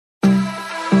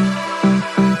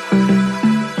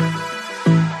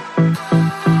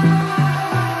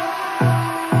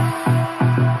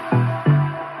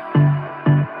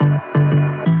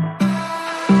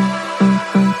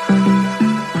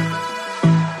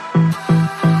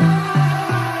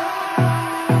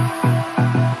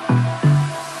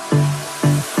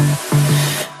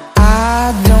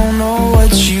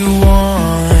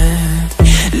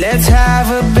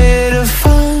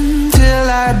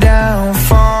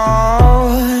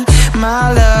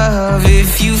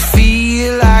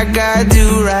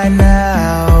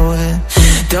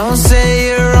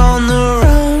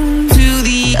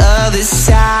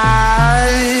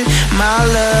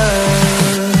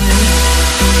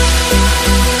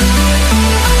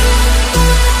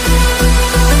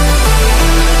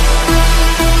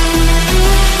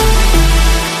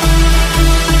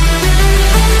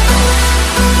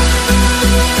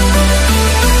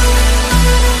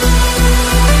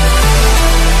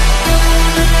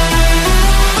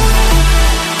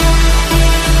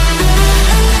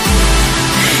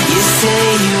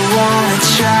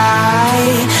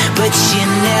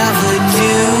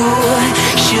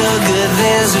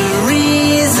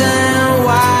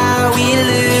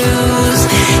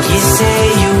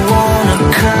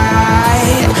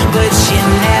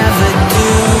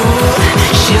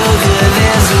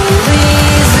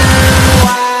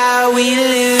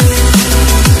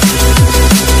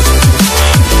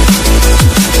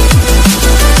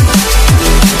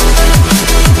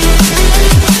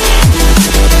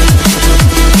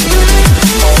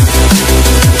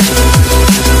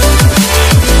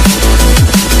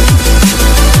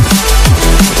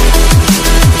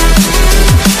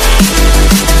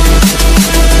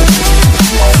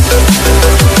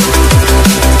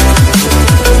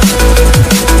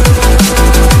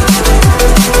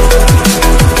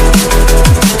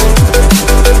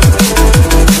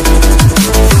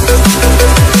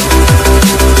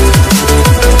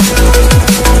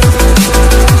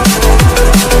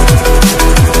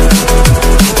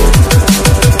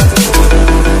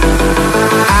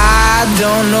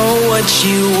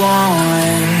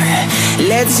on.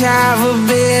 Let's have a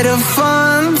bit of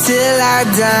fun till I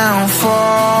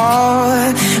downfall.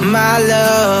 My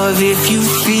love, if you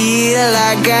feel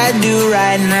like I do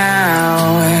right now,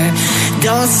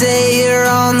 don't say you're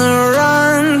on the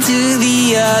run to the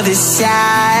other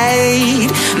side.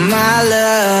 My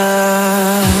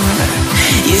love,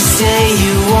 you say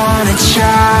you wanna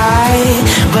try,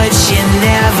 but you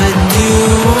never do.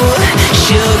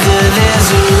 Sugar, there's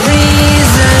a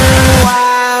reason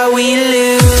why we live